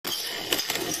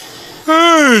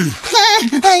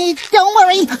Don't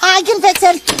worry, I can fix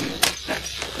it.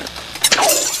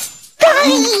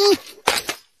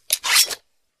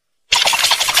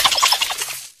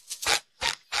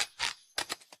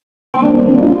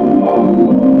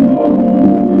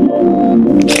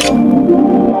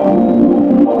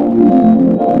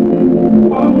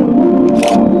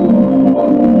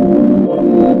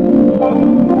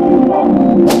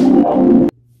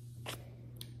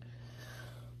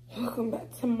 Welcome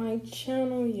back to my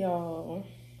channel, y'all.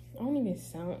 I don't even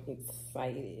sound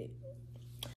excited.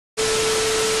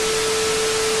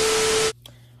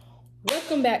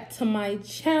 Welcome back to my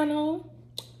channel.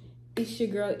 It's your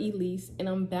girl Elise, and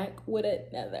I'm back with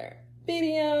another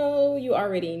video. You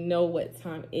already know what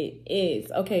time it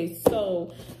is. Okay,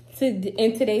 so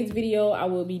in today's video, I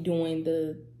will be doing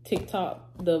the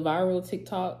viral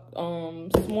TikTok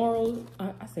Smore'S.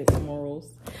 I said Smore'S.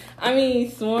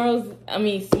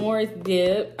 S'mores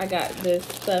dip. I got this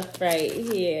stuff right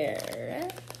here.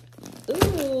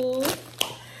 Ooh.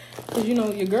 Cause you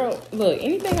know your girl, look,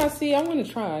 anything I see I want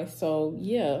to try. So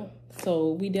yeah.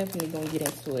 So we definitely gonna get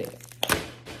into it.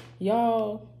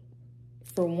 Y'all,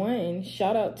 for one,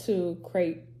 shout out to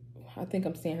Crate. I think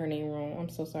I'm saying her name wrong. I'm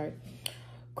so sorry.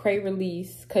 Crate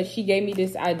Release, because she gave me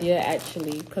this idea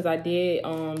actually, because I did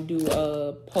do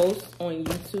a post on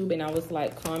YouTube and I was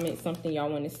like, comment something y'all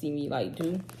want to see me like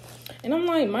do, and I'm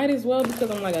like, might as well,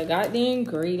 because I'm like, I got the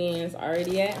ingredients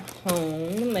already at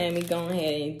home, let me go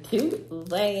ahead and do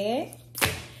that.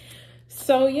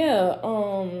 So yeah,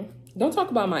 don't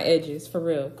talk about my edges for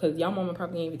real, because y'all mama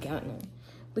probably ain't even got none.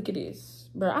 Look at this,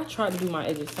 bro. I tried to do my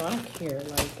edges, so I don't care.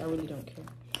 Like, I really don't care.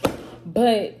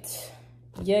 But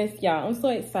yes, y'all, I'm so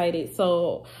excited.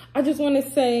 So I just want to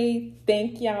say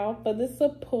thank y'all for the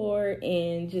support,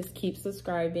 and just keep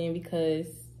subscribing, because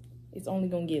it's only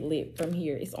gonna get lit from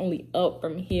here. It's only up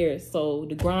from here. So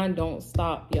the grind don't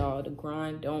stop, y'all. The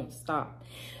grind don't stop.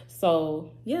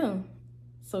 So yeah,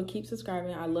 so keep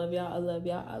subscribing. I love y'all. I love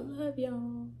y'all. I love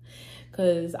y'all.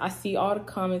 Because I see all the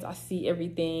comments. I see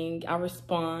everything. I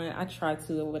respond. I try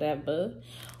to or whatever.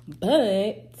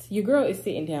 But your girl is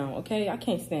sitting down, okay? I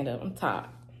can't stand up. I'm tired.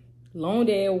 Long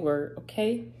day at work,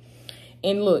 okay?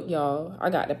 And look, y'all, I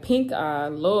got the pink eye.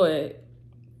 Lord,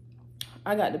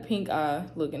 I got the pink eye.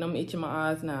 Look, and I'm itching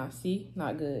my eyes now. See?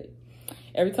 Not good.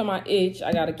 Every time I itch,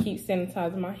 I got to keep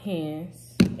sanitizing my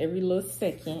hands every little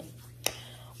second.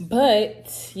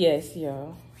 But, yes,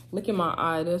 y'all. Look at my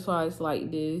eye. That's why it's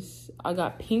like this. I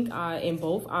got pink eye in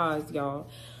both eyes, y'all.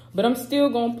 But I'm still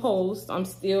gonna post. I'm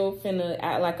still finna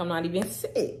act like I'm not even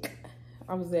sick.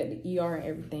 I was at the ER and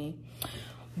everything.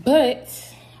 But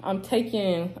I'm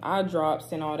taking eye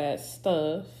drops and all that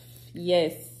stuff.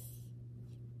 Yes.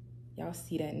 Y'all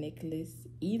see that necklace?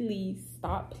 Elise,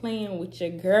 stop playing with your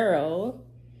girl.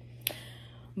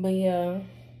 But yeah.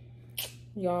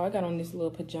 Y'all, I got on this little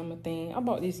pajama thing. I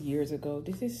bought this years ago.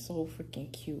 This is so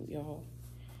freaking cute, y'all.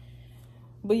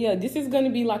 But yeah, this is going to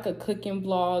be like a cooking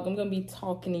vlog. I'm going to be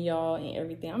talking to y'all and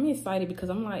everything. I'm excited because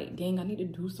I'm like, dang, I need to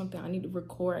do something. I need to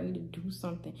record. I need to do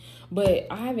something. But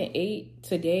I haven't ate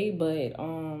today, but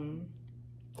I'm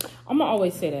going to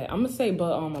always say that. I'm going to say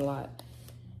but a lot.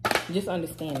 Just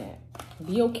understand that.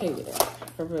 Be okay with that,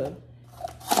 for real.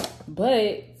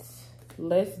 But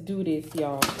let's do this,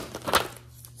 y'all.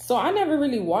 So I never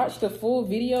really watched the full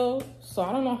video, so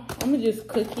I don't know. I'm gonna just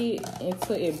cook it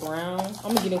until it brown.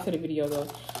 I'm gonna get into the video though,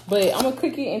 but I'm gonna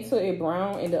cook it until it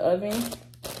brown in the oven.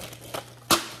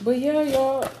 But yeah,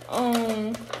 y'all,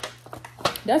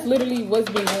 that's literally what's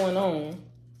been going on.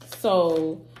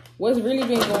 So what's really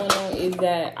been going on is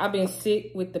that I've been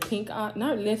sick with the pink eye.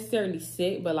 Not necessarily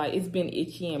sick, but like it's been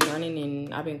itchy and burning,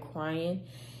 and I've been crying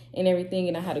and everything,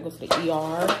 and I had to go to the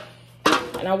ER.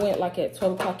 And I went like at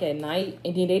 12 o'clock at night,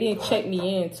 and then they didn't check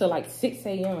me in till like 6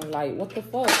 a.m. Like, what the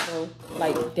fuck, bro?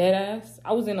 Like, dead ass.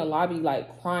 I was in the lobby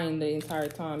like crying the entire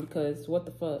time, because what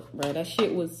the fuck, bro? That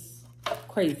shit was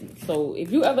crazy. So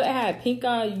if you ever had pink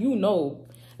eye, you know,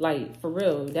 like, for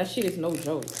real, that shit is no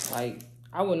joke. Like,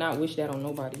 I would not wish that on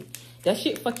nobody. That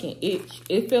shit fucking itch.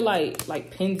 It feel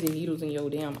like pins and needles in your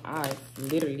damn eyes,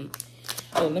 literally.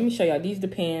 Oh, let me show y'all. These the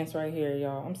pants right here,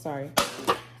 y'all. I'm sorry.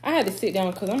 I had to sit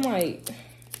down because I'm like,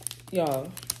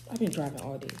 y'all, I've been driving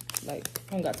all day. Like,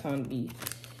 I don't got time to be.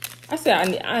 I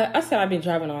said I've been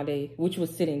driving all day, which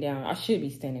was sitting down. I should be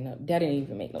standing up. That didn't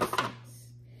even make no sense.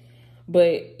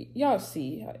 But y'all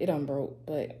see, it done broke.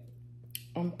 But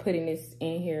I'm putting this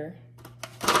in here.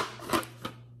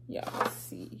 Y'all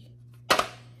see.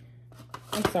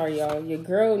 I'm sorry, y'all. Your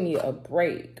girl need a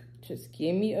break. Just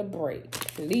give me a break,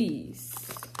 please.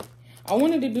 I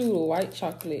wanted to do the white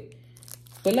chocolate.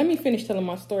 But let me finish telling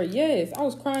my story. Yes, I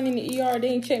was crying in the ER. They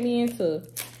didn't check me in till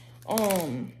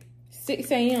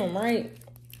 6 a.m., right?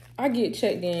 I get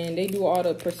checked in. They do all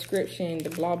the prescription, the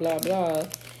blah, blah, blah.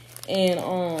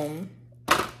 And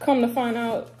come to find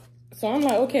out, so I'm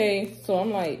like, okay. So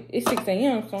I'm like, it's 6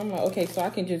 a.m. So I'm like, okay, so I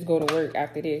can just go to work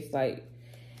after this. Like,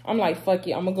 I'm like, fuck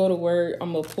it. I'm going to go to work.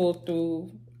 I'm going to pull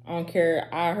through. I don't care.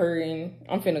 I hurting.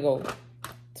 I'm finna go.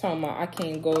 Talking about I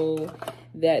can't go.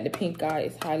 That the pink eye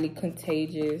is highly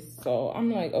contagious. So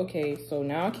I'm like, okay, so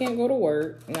now I can't go to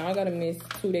work. Now I got to miss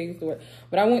 2 days to work.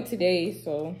 But I went today,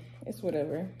 so it's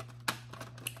whatever.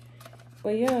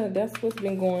 But yeah, that's what's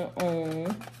been going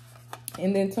on.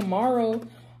 And then tomorrow,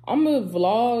 I'm going to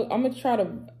vlog. I'm going to try to,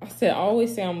 I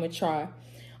always say I'm going to try.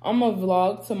 I'm going to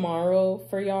vlog tomorrow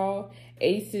for y'all.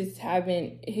 Ace is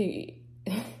having,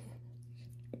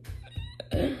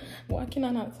 why can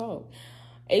I not talk?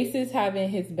 Ace is having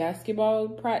his basketball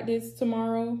practice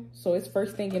tomorrow. So it's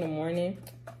first thing in the morning.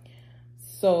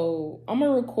 So I'm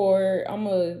going to record. I'm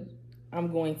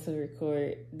going to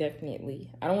record,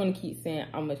 definitely. I don't want to keep saying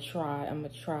I'm going to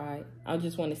try. I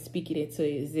just want to speak it into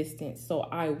existence. So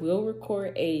I will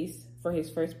record Ace for his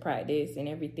first practice and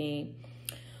everything.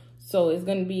 So it's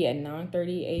going to be at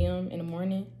 9:30 a.m. in the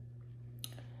morning.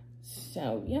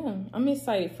 So yeah, I'm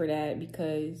excited for that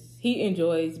because he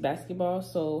enjoys basketball.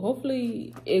 So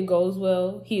hopefully it goes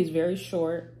well. He is very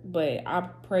short, but I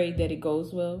pray that it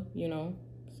goes well, you know.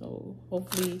 So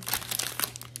hopefully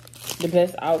the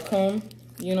best outcome,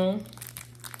 you know,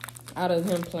 out of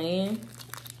him playing.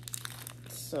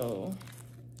 So,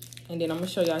 and then I'm gonna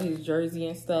show y'all his jersey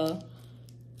and stuff.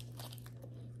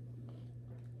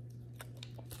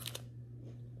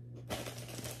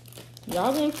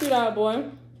 Y'all gonna see that boy.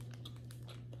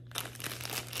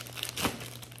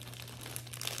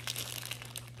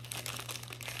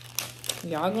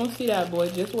 Y'all gonna see that boy.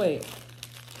 Just wait.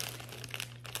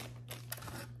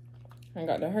 I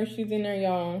got the Hershey's in there,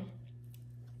 y'all.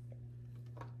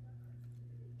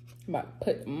 About to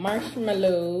put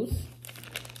marshmallows.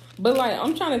 But like,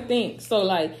 I'm trying to think. So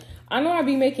like, I know I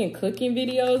be making cooking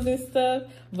videos and stuff,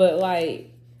 but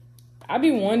like, I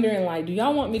be wondering like, do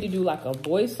y'all want me to do like a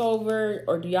voiceover,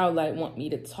 or do y'all like want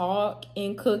me to talk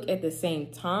and cook at the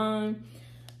same time?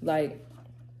 Like,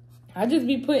 I just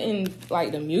be putting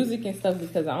like the music and stuff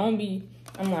because I'm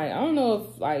like, I don't know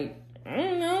if like, I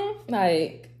don't know,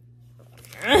 like,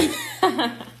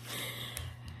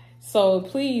 so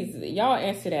please, y'all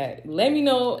answer that. Let me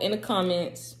know in the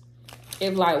comments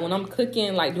if like when I'm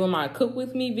cooking, like doing my cook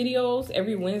with me videos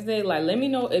every Wednesday, like let me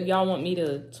know if y'all want me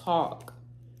to talk,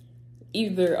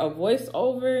 either a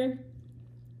voiceover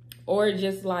or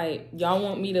just like y'all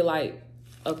want me to like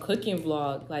a cooking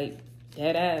vlog, like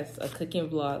dead ass a cooking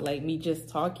vlog, like me just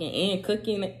talking and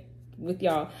cooking with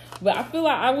y'all. But I feel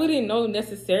like I wouldn't know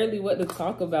necessarily what to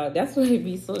talk about. That's why it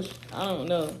be so, I don't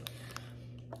know.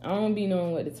 I don't be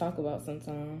knowing what to talk about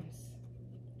sometimes.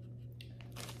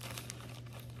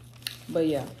 But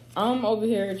yeah, I'm over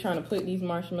here trying to put these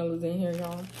marshmallows in here,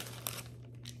 y'all.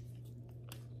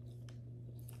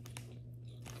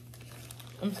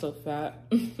 I'm so fat.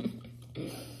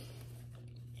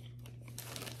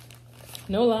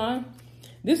 No lie.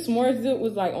 This Smore'S dip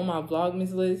was like on my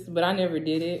Vlogmas list, but I never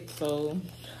did it. So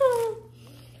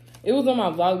it was on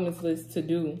my Vlogmas list to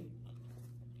do.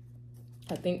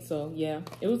 I think so, yeah.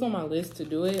 It was on my list to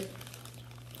do it.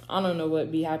 I don't know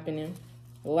what be happening.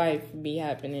 Life be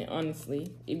happening,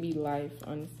 honestly. It be life,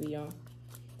 honestly, y'all.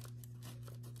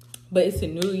 But it's a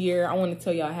new year. I want to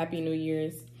tell y'all Happy New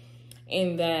Year's.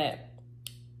 And that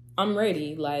I'm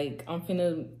ready. Like, I'm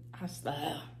finna...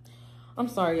 I'm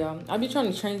sorry, y'all. I be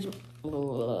trying to change...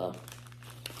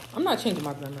 I'm not changing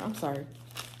my grammar. I'm sorry.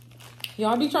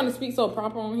 Y'all, I be trying to speak so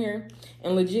proper on here.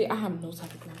 And legit, I have no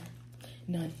type of grammar.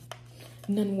 None.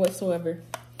 None whatsoever.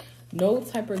 No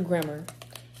type of grammar.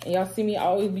 And y'all see me, I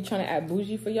always be trying to act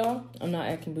bougie for y'all. I'm not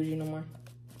acting bougie no more.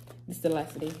 This is the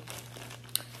last day.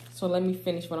 So let me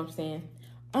finish what I'm saying.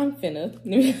 I'm finna.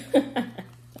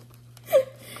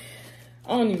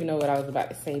 I don't even know what I was about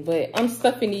to say. But I'm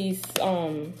stuffing these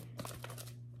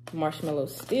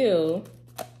marshmallows still.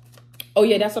 Oh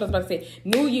yeah, that's what I was about to say.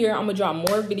 New year, I'm gonna drop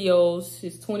more videos.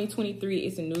 It's 2023.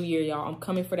 It's a new year, y'all. I'm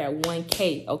coming for that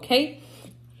 1K, okay?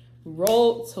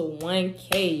 Roll to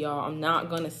 1K, y'all. I'm not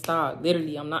gonna stop.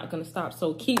 Literally, I'm not gonna stop.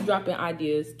 So keep dropping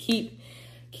ideas. Keep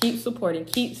supporting.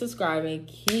 Keep subscribing.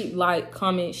 Keep like,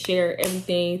 comment, share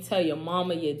everything. Tell your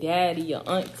mama, your daddy, your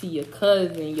auntie, your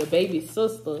cousin, your baby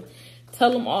sister.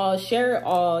 Tell them all. Share it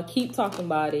all. Keep talking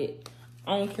about it.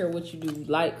 I don't care what you do.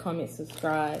 Like, comment,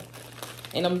 subscribe.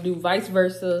 And I'm gonna do vice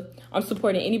versa. I'm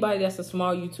supporting anybody that's a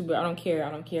small YouTuber. I don't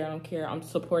care. I'm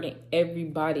supporting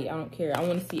everybody. I don't care. I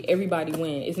want to see everybody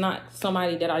win. It's not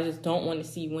somebody that I just don't want to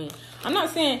see win. I'm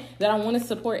not saying that I want to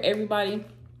support everybody,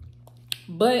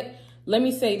 but let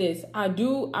me say this.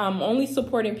 I'm only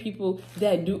supporting people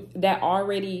that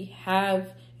already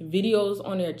have videos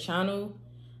on their channel.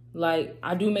 Like,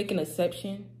 I do make an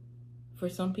exception for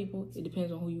some people. It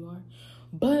depends on who you are.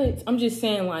 But I'm just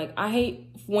saying, like, I hate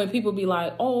when people be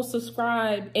like, oh,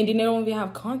 subscribe, and then they don't even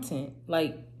have content.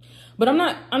 Like, but I'm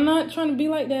not trying to be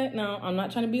like that. No, I'm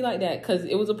not trying to be like that, because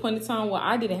it was a point in time where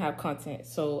I didn't have content.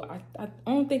 So I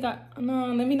don't think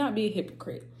no, let me not be a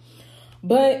hypocrite.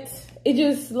 But it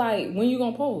just, like, when you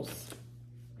gonna post?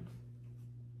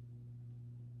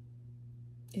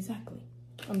 Exactly.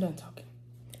 I'm done talking.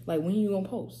 Like, when you gonna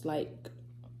post? Like,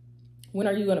 when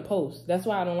are you gonna post? That's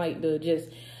why I don't like to just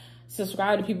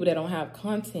subscribe to people that don't have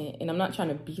content. And I'm not trying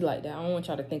to be like that. I don't want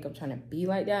y'all to think I'm trying to be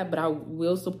like that, but I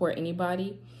will support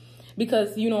anybody,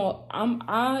 because, you know,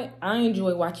 I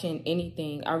enjoy watching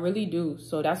anything. I really do.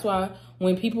 So that's why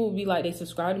when people be like, they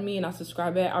subscribe to me and I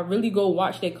subscribe back, I really go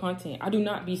watch their content. I do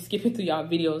not be skipping through y'all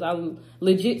videos. I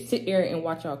legit sit there and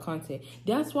watch y'all content.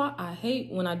 That's why I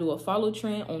hate when I do a follow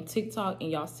trend on TikTok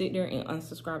and y'all sit there and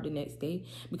unsubscribe the next day,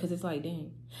 because it's like,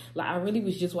 dang, like, I really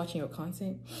was just watching your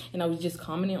content and I was just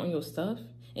commenting on your stuff,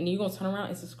 and then you're gonna turn around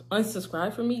and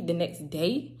unsubscribe from me the next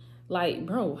day? Like,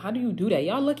 bro, how do you do that?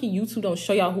 Y'all lucky YouTube don't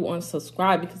show y'all who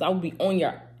unsubscribe, because I would be on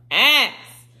your ass.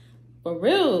 For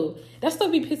real. That stuff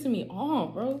be pissing me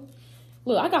off, bro.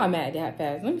 Look, I got mad that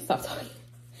fast. Let me stop talking.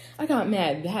 I got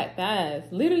mad that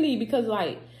fast. Literally, because,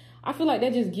 like, I feel like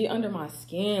that just get under my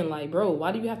skin. Like, bro,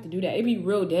 why do you have to do that? It be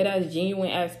real dead-ass,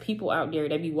 genuine-ass people out there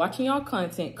that be watching y'all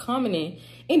content, commenting,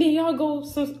 and then y'all go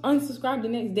unsubscribe the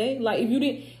next day. Like, if you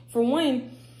didn't, for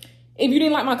one, if you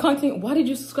didn't like my content, why did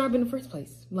you subscribe in the first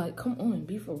place? Like, come on,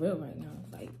 be for real right now.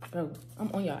 Like, bro,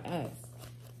 I'm on your ass.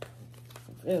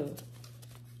 For real.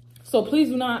 So please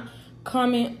do not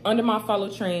comment under my follow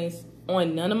trends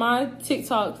on none of my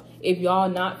TikToks if y'all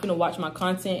not finna watch my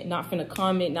content, not finna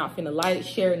comment, not finna like,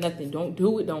 share, nothing. Don't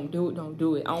do it, don't do it, don't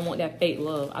do it. I don't want that fake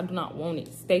love. I do not want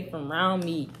it. Stay from around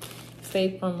me.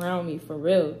 Stay from around me, for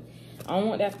real. I don't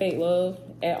want that fake love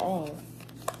at all.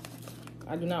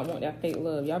 I do not want that fake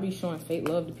love. Y'all be showing fake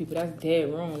love to people. That's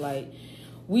dead wrong. Like,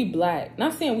 we black.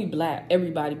 Not saying we black,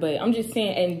 everybody, but I'm just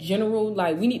saying in general,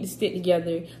 like, we need to stick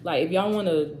together. Like, if y'all want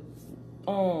to,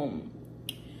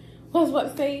 what was I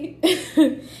about to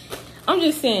say? I'm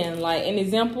just saying, like, an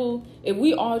example, if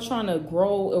we all trying to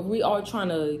grow, if we all trying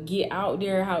to get out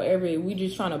there, however, if we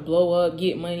just trying to blow up,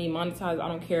 get money, monetize, I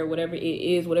don't care, whatever it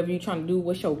is, whatever you're trying to do,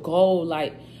 what's your goal,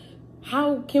 like,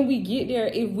 how can we get there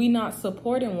if we not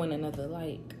supporting one another?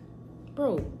 Like,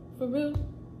 bro, for real?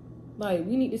 Like,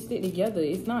 we need to stick together.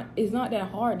 It's not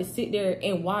that hard to sit there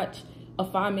and watch a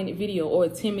 5-minute video or a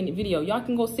 10-minute video. Y'all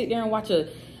can go sit there and watch a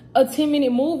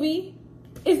 10-minute movie.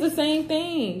 It's the same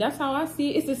thing. That's how I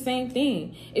see it. It's the same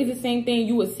thing. It's the same thing.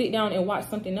 You would sit down and watch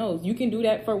something else. You can do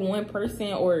that for one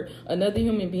person or another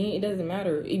human being. It doesn't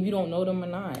matter if you don't know them or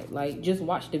not. Like, just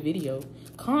watch the video.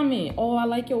 Comment, oh, I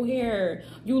like your hair.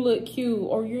 You look cute.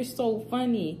 Or you're so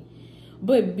funny.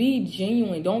 But be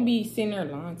genuine. Don't be sitting there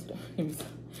lying to them.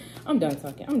 I'm done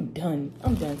talking. I'm done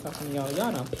talking to y'all.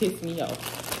 Y'all done pissed me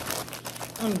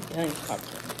off. I'm done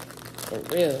talking. For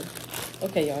real.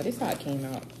 Okay, y'all. This is how it came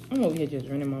out. I'm over here just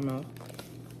running my mouth.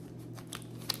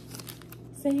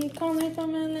 Say, calling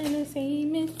from Atlanta, say he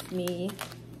missed me.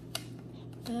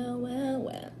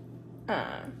 Well.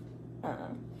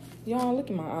 Y'all, look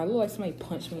at my eye. Look like somebody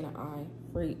punched me in the eye.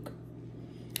 Freak.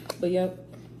 But, yep.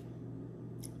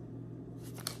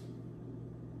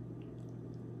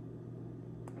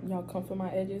 Y'all come for my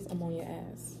edges, I'm on your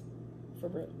ass. For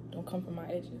real. Don't come for my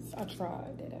edges. I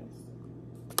tried that ass.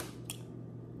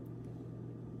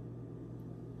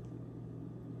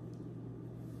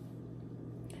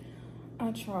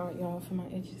 I tried, y'all, for my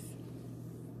edges.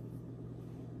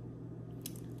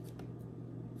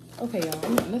 Okay, y'all,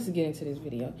 let's get into this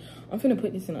video. I'm finna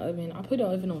put this in the oven. I put the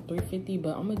oven on 350,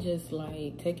 but I'm gonna just,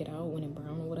 like, take it out when it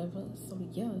brown or whatever. So,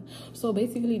 yeah. So,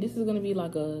 basically, this is gonna be,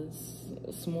 like, a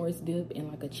Smore'S dip and,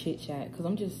 like, a Chit Chat. Because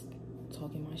I'm just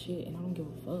talking my shit, and I don't give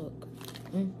a fuck.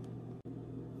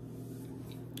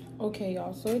 Okay,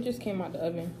 y'all. So, it just came out the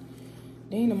oven.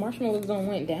 Dang, the marshmallows done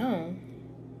went down.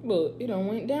 Look, it done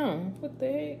went down. What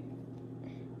the heck?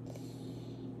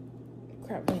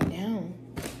 Crap went down.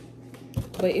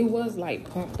 But it was, like,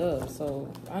 pumped up,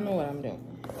 so I know what I'm doing.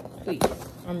 Please.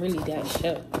 I'm really that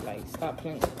chef. Like, stop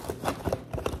playing.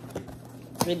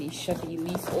 Really chefy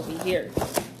Elise over here.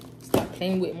 Stop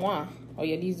playing with moi. Oh,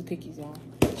 yeah, these are cookies, y'all.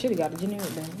 Chili got a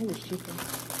generic brand. It was cheaper.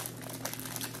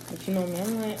 But you know me,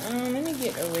 I'm like, let me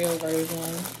get a real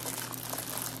version.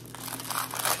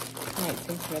 Might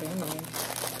taste better anyway.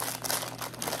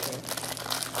 Okay.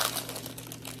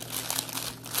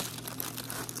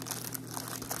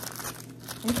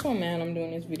 I'm so mad I'm doing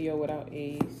this video without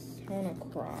Ace. I wanna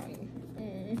cry.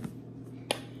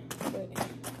 But,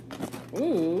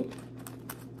 ooh.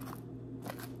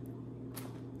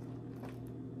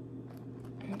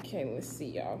 Okay, let's see,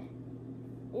 y'all.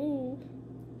 Ooh.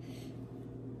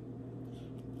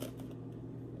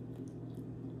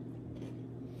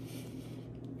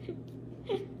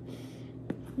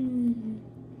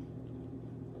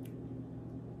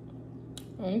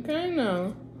 Okay,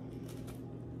 now.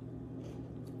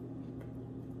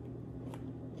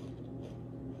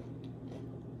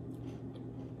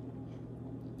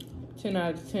 Ten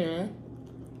out of 10.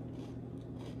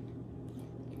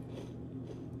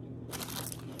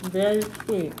 Very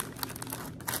sweet.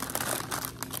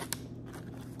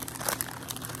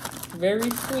 Very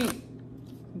sweet,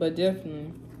 but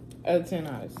definitely a 10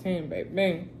 out of 10,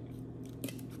 baby.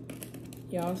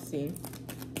 Y'all see.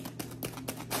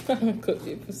 I cooked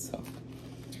it for so.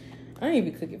 I didn't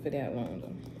even cook it for that long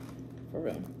though. For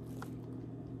real.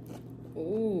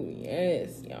 Ooh,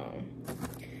 yes, y'all.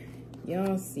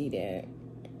 Y'all see that.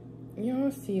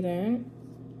 Y'all see that.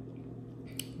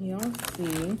 Y'all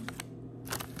see.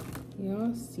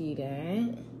 Y'all see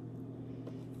that.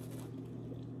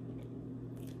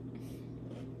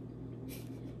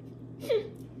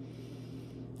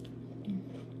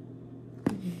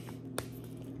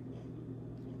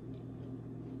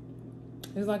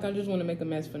 It's like I just want to make a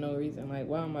mess for no reason. Like,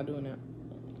 why am I doing that?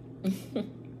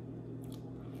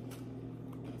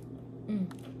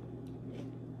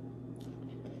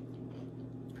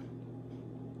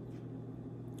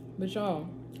 But y'all,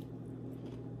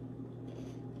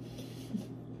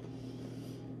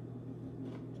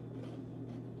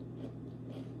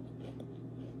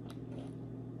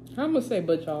 I'm gonna say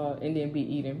but y'all and then be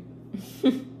eating.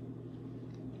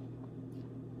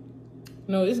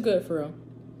 No, it's good for real.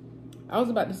 I was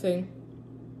about to say,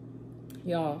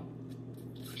 y'all,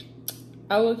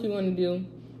 I look, you want to do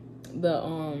the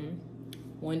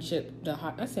one chip, the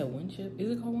hot. I said one chip.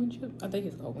 Is it called one chip? I think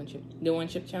it's called one chip. The one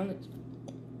chip challenge,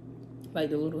 like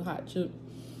the little hot chip.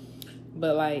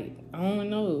 But like, I don't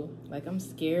know. Like, I'm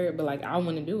scared, but like, I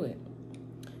want to do it.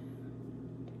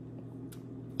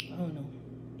 I don't know.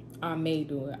 I may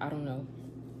do it. I don't know.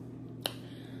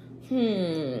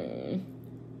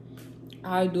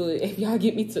 I'll do it if y'all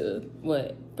get me to,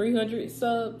 what, 300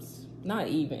 subs? Not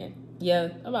even. Yeah,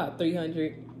 about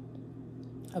 300.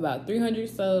 About 300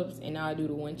 subs, and I'll do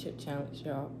the one chip challenge,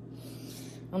 y'all.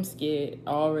 I'm scared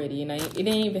already, and it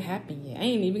ain't even happened yet. I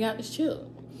ain't even got this chip.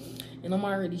 And I'm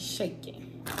already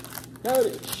shaking. Got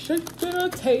it shaking the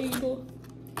table.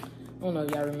 I don't know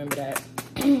if y'all remember that.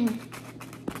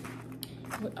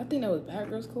 I think that was Bad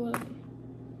Girls Club.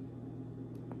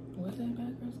 Was that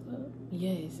Bad Girls Club?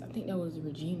 Yes, I think that was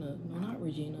Regina. No, not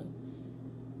Regina.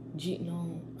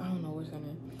 No, I don't know what's her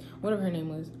name. Whatever her name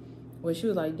was. Well, she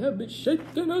was like, that bitch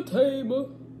shaking the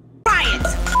table. Riot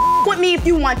with me if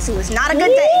you want to. It's not a good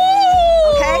day.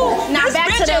 Okay? Now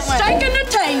back to that one. Shaking the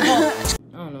table.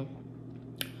 I don't know.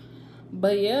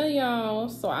 But yeah, y'all.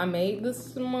 So I made the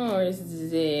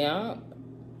s'mores. Yeah.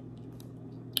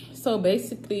 So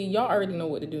basically, y'all already know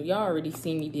what to do. Y'all already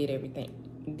seen me do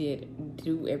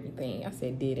everything. I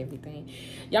said did everything.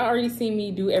 Y'all already seen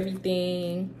me do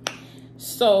everything.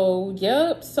 So,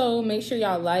 yep. So make sure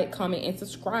y'all like, comment, and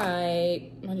subscribe.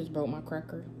 I just broke my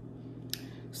cracker.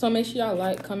 So make sure y'all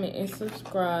like, comment, and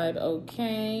subscribe,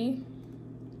 okay?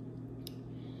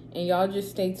 And y'all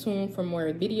just stay tuned for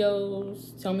more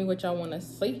videos. Tell me what y'all want to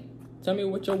see. Tell me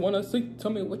what you want to see. Tell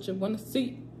me what you want to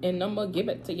see. And I'm going to give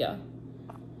it to y'all.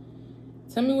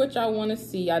 Tell me what y'all want to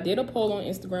see. I did a poll on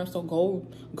Instagram, so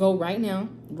go right now.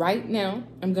 Right now.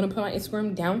 I'm going to put my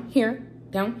Instagram down here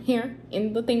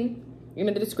in the thing, in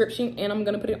the description, and I'm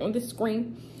going to put it on the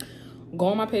screen. Go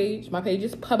on my page. My page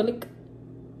is public.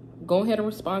 Go ahead and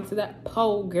respond to that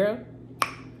poll, girl.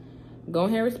 Go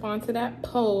ahead and respond to that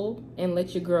poll and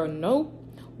let your girl know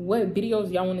what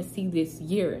videos y'all want to see this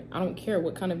year. I don't care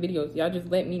what kind of videos. Y'all just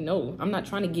let me know. I'm not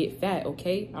trying to get fat,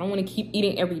 okay? I don't want to keep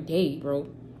eating every day, bro.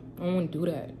 I don't want to do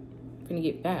that. I'm gonna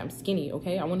get fat. I'm skinny,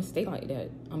 okay? I want to stay like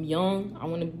that. I'm young. I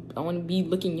want to be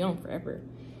looking young forever.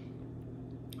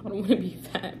 I don't want to be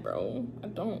fat, bro. I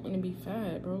don't want to be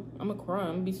fat, bro. I'm gonna cry.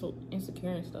 I'm gonna be so insecure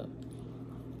and stuff.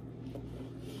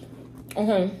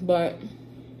 Okay, but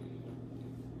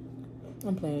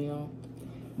I'm playing, y'all.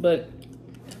 But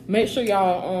make sure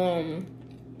y'all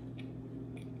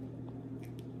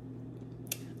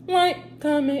Like,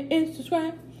 comment, and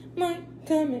subscribe. Like,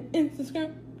 comment, and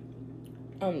subscribe.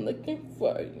 I'm looking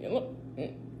for you.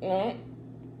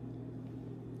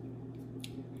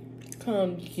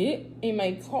 Come get in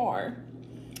my car.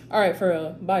 All right, for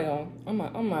real. Bye, y'all. I'm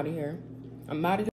out of here. I'm out of here.